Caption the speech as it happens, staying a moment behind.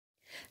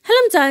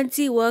Hello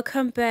Mzansi,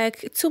 welcome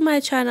back to my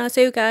channel.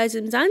 So you guys,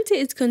 Mzansi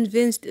is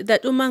convinced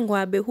that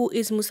Mangwabe, who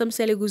is Musa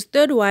Mseleku's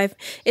third wife,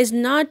 is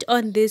not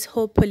on this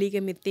whole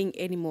polygamy thing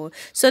anymore.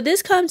 So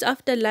this comes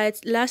after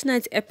last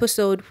night's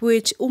episode,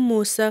 which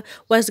Musa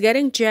was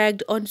getting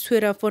dragged on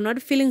Twitter for not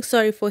feeling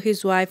sorry for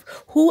his wife,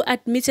 who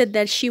admitted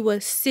that she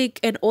was sick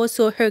and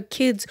also her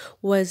kids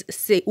were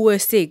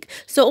sick.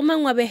 So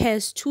Mangwabe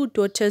has two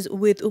daughters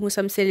with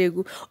Musa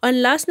Mseleku.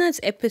 On last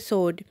night's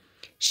episode,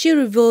 she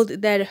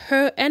revealed that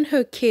her and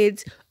her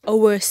kids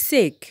were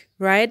sick,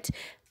 right?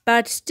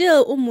 But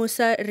still,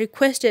 Umusa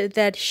requested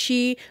that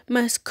she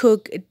must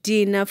cook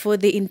dinner for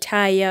the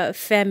entire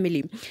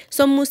family.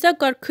 So Musa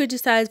got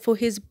criticized for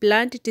his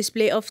blunt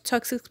display of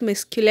toxic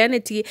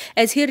masculinity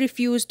as he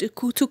refused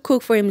to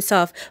cook for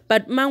himself.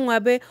 But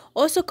Mangwabe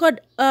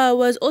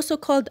was also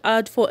called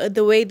out for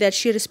the way that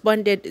she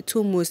responded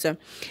to Musa.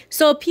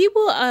 So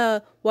people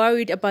are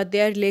worried about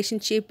their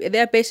relationship.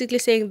 They're basically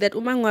saying that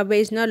Mangwabe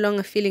is no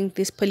longer feeling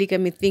this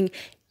polygamy thing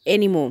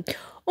anymore.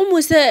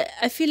 Umusa,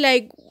 I feel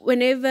like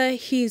whenever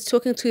he's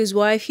talking to his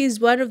wife, he's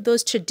one of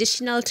those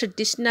traditional,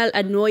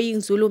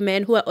 annoying Zulu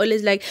men who are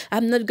always like,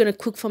 I'm not gonna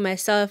cook for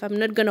myself, I'm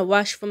not gonna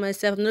wash for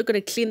myself, I'm not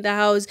gonna clean the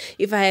house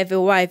if I have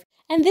a wife.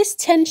 And this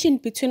tension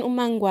between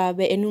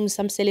Umangwabe and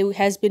Mseleku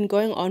has been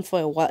going on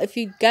for a while. If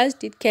you guys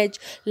did catch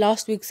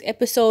last week's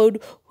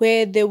episode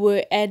where they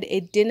were at a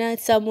dinner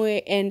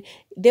somewhere and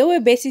they were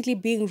basically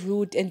being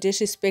rude and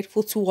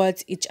disrespectful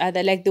towards each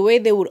other, like the way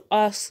they would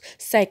ask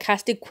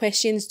sarcastic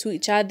questions to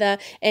each other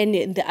and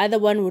the other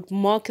one would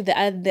mock the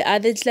other.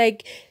 It's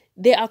like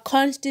they are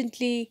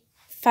constantly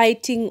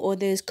fighting, or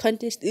there's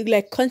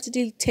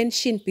constantly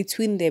tension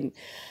between them,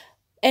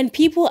 and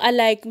people are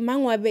like,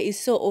 Mangwabe is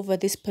so over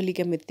this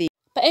polygamy thing.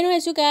 But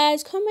anyways, you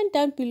guys, comment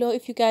down below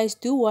if you guys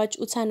do watch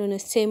Utano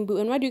Nesembu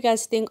and what do you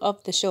guys think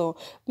of the show.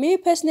 Me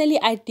personally,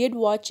 I did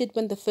watch it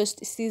when the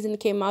first season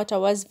came out. I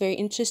was very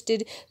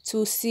interested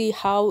to see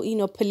how,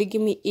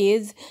 polygamy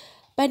is.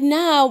 But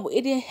now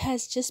it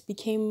has just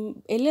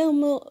become a little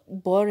more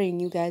boring,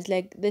 you guys.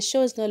 Like, the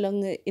show is no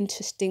longer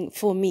interesting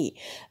for me.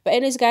 But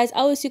anyways, guys,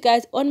 I will see you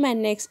guys on my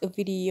next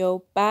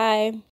video. Bye.